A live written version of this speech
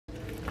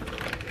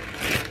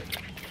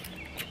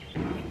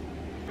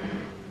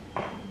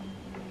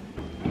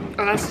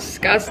Oh, that's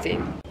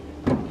disgusting.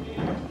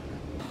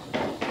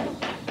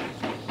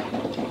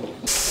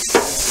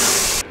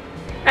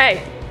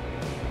 Hey,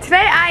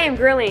 today I am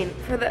grilling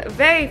for the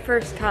very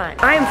first time.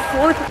 I am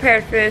fully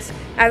prepared for this,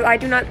 as I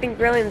do not think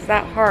grilling is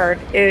that hard.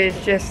 It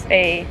is just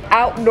a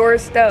outdoor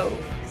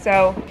stove.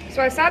 So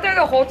I sat there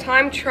the whole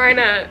time trying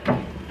to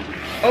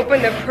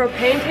open the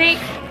propane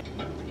tank.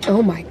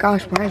 Oh my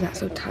gosh, why is that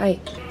so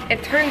tight?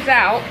 It turns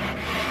out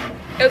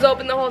it was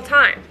open the whole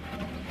time.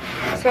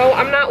 So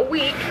I'm not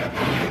weak,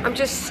 I'm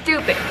just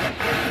stupid.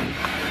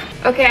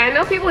 Okay, I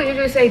know people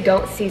usually say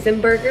don't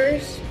season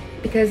burgers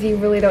because you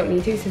really don't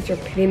need to since you're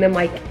putting them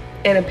like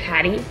in a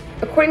patty.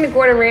 According to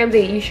Gordon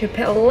Ramsay, you should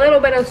put a little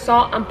bit of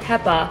salt and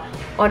pepper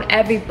on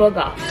every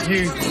booger.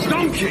 You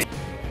donkey!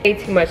 Way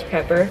too much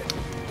pepper.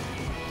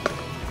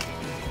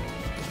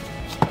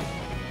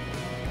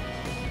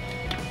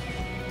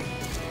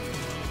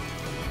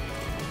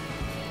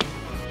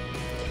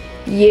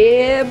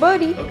 Yeah,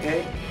 buddy.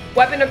 Okay.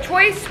 Weapon of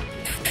choice.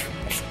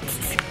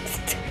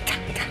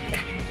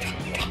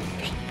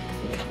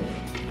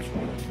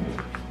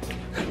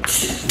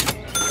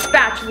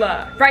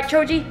 Spatula. Right,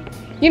 Choji?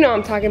 You know what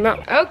I'm talking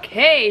about.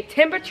 Okay,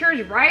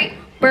 temperature's right.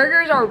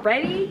 Burgers are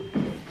ready.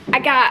 I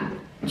got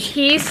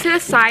cheese to the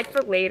side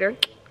for later.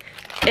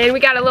 And we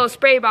got a little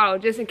spray bottle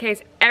just in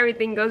case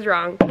everything goes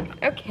wrong.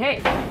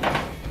 Okay,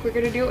 we're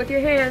gonna do it with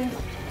your hands.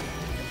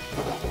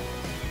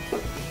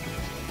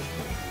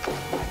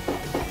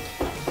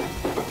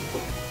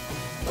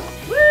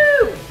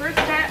 First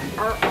set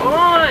are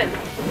on.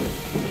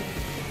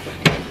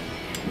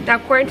 Now,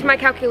 according to my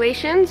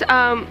calculations,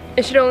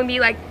 it should only be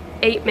like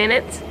 8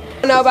 minutes.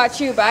 I don't know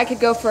about you, but I could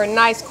go for a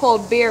nice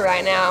cold beer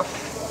right now.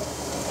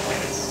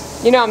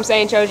 You know what I'm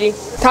saying, Choji?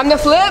 Time to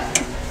flip.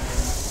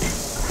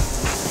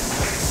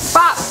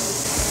 Bop.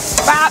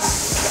 Bop.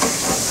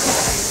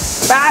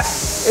 Bop.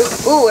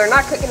 Ooh, they're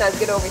not cooking as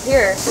good over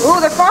here. Ooh,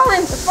 they're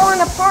falling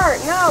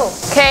apart. No.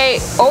 Okay,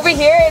 over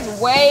here is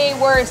way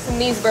worse than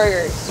these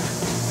burgers.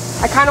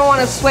 I kind of want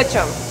to switch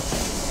them.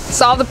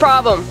 Solve the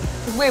problem.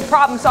 We're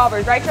problem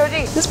solvers, right,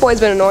 Choji? This boy's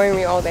been annoying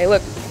me all day.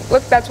 Look,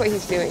 that's what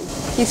he's doing.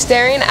 He's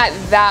staring at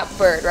that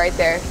bird right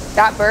there.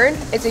 That bird,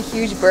 it's a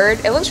huge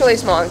bird. It looks really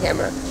small on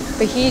camera,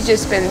 but they've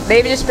just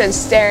been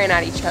staring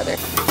at each other.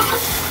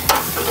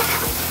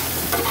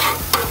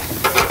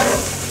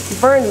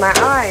 Burned my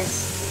eyes.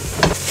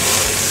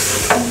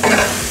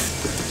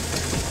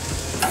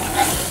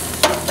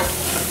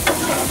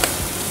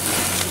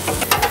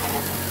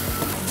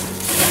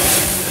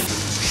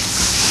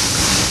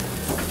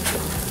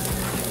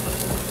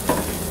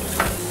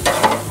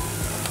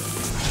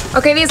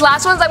 Okay, these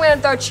last ones I'm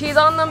gonna throw cheese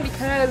on them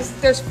because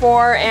there's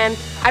 4 and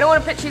I don't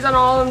wanna put cheese on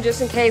all of them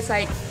just in case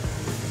like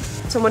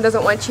someone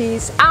doesn't want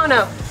cheese. I don't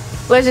know.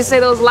 Let's just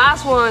say those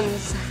last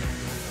ones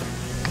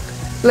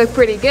look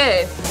pretty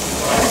good.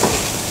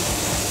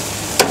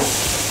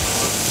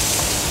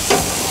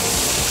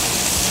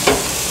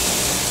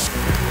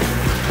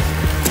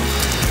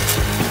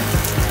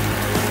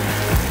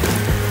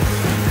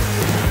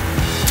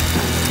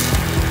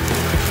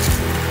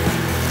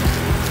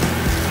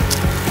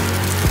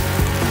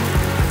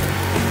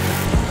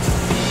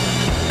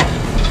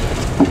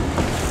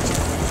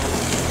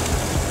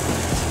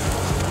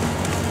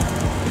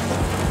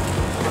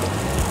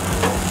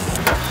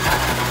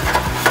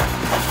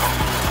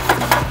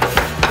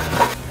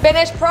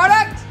 Finished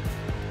product,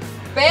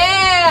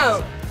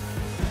 bam!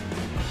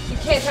 You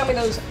can't tell me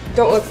those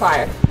don't look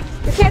fire.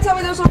 You can't tell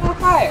me those don't look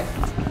fire.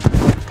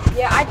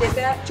 Yeah, I did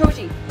that.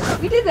 Choji,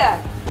 we did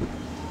that.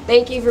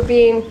 Thank you for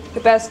being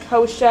the best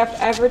host chef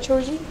ever,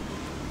 Choji.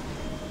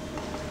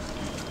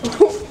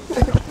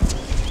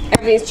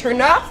 Everything's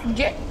turned off, and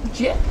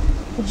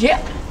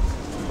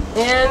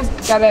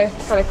gotta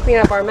kind of clean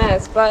up our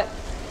mess, but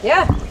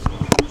yeah,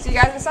 see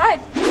you guys inside.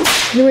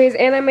 Anyways,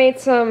 and I made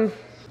some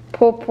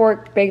pulled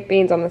pork baked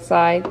beans on the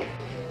side.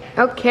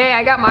 Okay,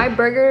 I got my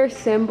burger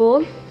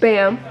assembled.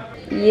 Bam.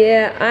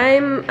 Yeah,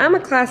 I'm a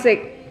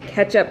classic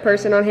ketchup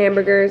person on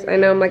hamburgers. I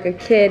know I'm like a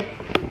kid.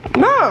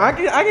 No, I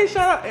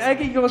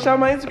can go shout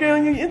my Instagram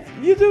on your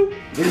YouTube.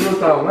 This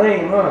looks all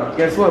lame, huh?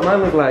 Guess what?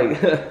 Mine look like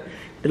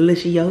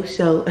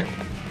delicioso.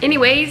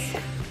 Anyways,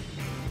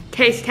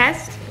 taste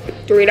test.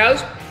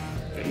 Doritos,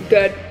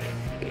 good,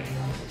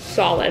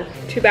 solid.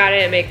 Too bad I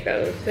didn't make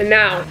those. And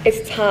now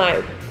it's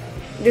time.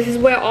 This is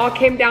what it all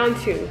came down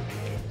to.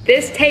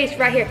 This taste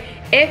right here.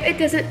 If it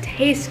doesn't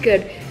taste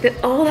good, then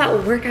all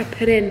that work I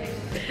put in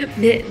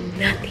meant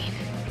nothing.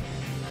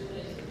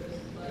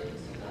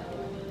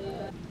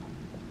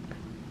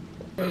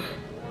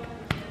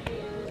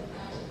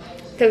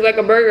 Tastes like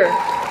a burger.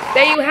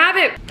 There you have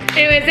it.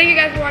 Anyways, thank you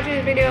guys for watching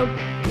this video.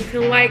 You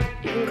can like,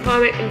 you can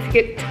comment, and if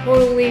you get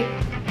totally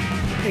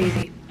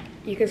crazy,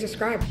 you can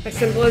subscribe. As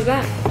simple as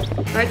that.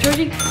 Alright,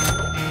 Choji?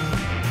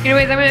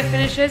 Anyways, I'm gonna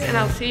finish this and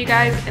I'll see you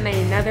guys in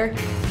another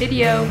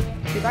video.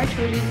 Goodbye,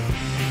 Choji.